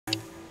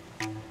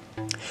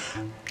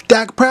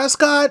Dak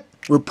Prescott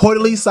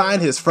reportedly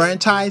signed his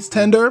franchise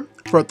tender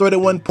for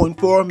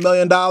 $31.4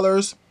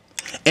 million.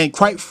 And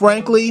quite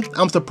frankly,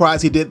 I'm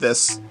surprised he did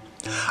this.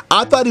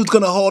 I thought he was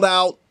going to hold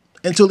out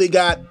until he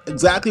got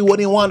exactly what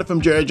he wanted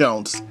from Jerry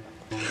Jones.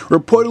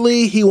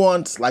 Reportedly, he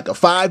wants like a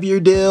 5-year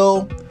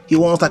deal. He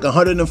wants like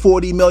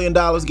 $140 million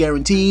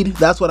guaranteed.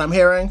 That's what I'm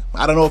hearing.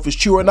 I don't know if it's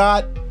true or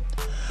not.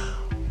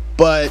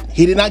 But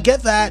he did not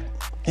get that.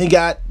 He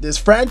got this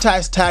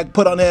franchise tag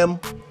put on him,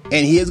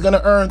 and he is going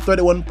to earn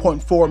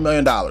 $31.4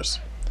 million.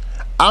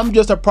 I'm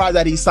just surprised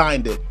that he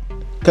signed it,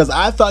 because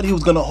I thought he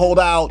was going to hold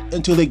out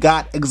until he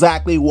got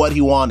exactly what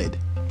he wanted.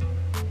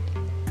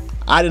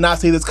 I did not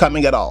see this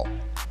coming at all.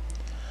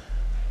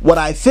 What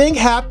I think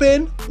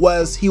happened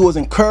was he was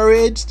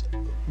encouraged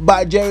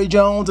by Jerry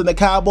Jones and the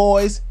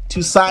Cowboys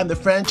to sign the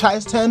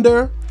franchise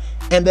tender,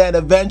 and then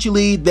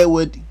eventually they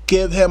would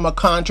give him a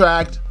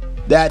contract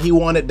that he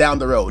wanted down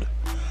the road.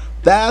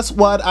 That's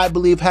what I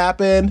believe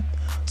happened.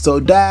 So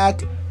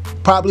Dak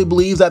probably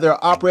believes that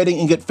they're operating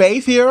in good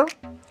faith here,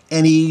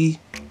 and he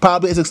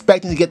probably is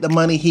expecting to get the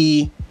money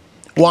he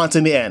wants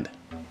in the end.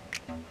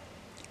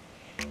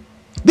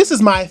 This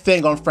is my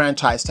thing on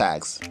franchise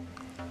tags.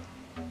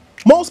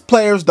 Most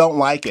players don't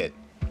like it.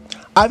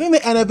 I think the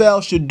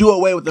NFL should do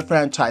away with the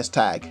franchise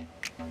tag.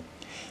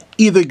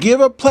 Either give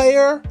a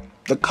player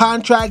the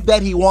contract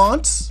that he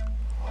wants,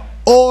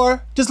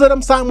 or just let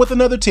him sign with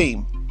another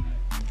team.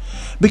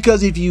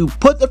 Because if you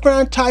put the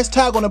franchise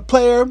tag on a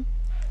player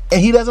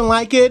and he doesn't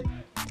like it,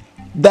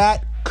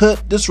 that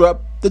could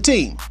disrupt the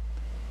team.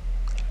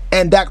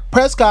 And Dak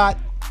Prescott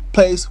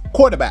plays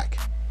quarterback.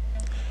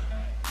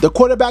 The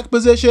quarterback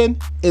position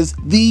is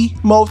the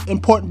most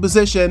important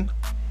position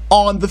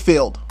on the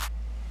field.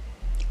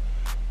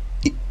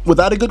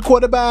 Without a good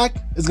quarterback,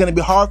 it's going to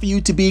be hard for you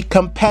to be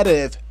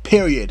competitive,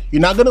 period.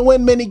 You're not going to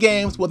win many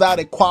games without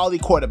a quality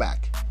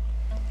quarterback.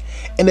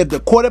 And if the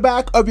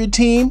quarterback of your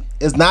team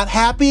is not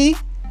happy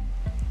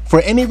for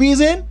any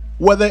reason,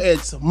 whether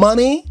it's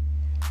money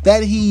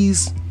that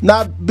he's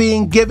not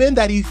being given,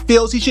 that he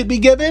feels he should be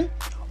given,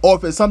 or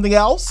if it's something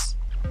else,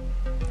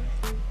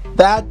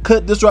 that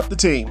could disrupt the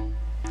team.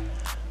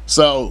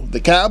 So the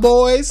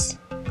Cowboys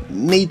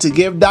need to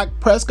give Dak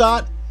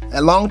Prescott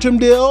a long-term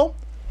deal,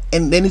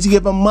 and they need to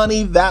give him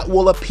money that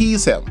will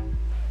appease him.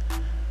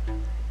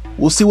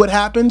 We'll see what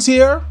happens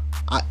here.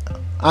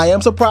 I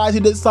am surprised he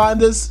did sign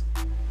this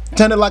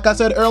tender, like I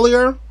said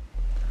earlier.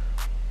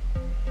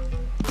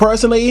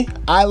 Personally,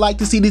 I like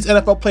to see these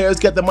NFL players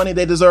get the money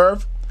they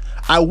deserve.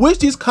 I wish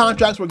these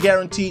contracts were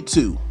guaranteed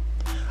too.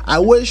 I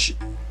wish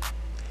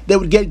they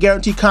would get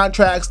guaranteed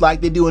contracts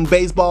like they do in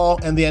baseball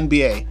and the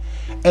NBA.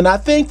 And I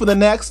think for the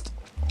next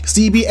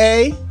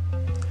CBA,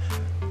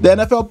 the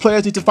NFL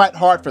players need to fight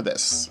hard for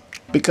this,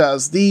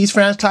 because these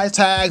franchise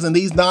tags and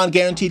these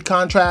non-guaranteed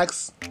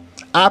contracts,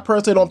 I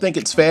personally don't think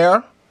it's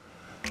fair.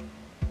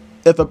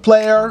 If a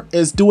player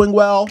is doing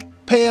well,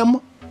 pay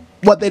them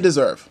what they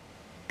deserve.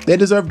 They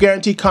deserve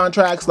guaranteed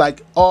contracts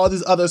like all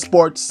these other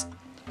sports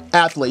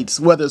athletes,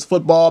 whether it's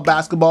football,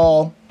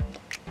 basketball,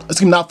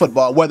 not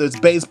football, whether it's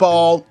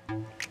baseball,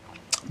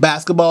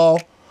 basketball,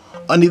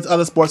 and these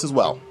other sports as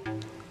well.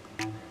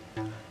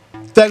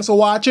 Thanks for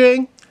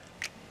watching.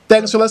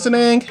 Thanks for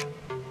listening.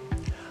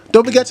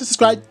 Don't forget to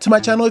subscribe to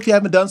my channel if you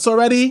haven't done so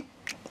already.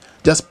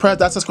 Just press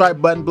that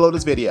subscribe button below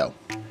this video.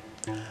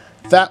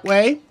 That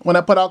way, when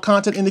I put out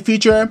content in the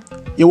future,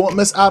 you won't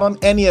miss out on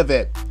any of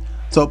it.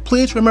 So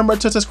please remember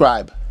to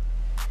subscribe.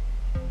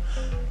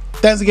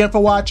 Thanks again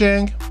for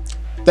watching.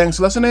 Thanks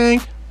for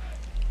listening.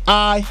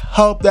 I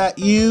hope that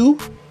you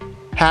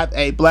have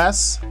a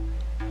blessed,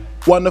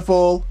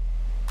 wonderful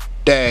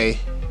day.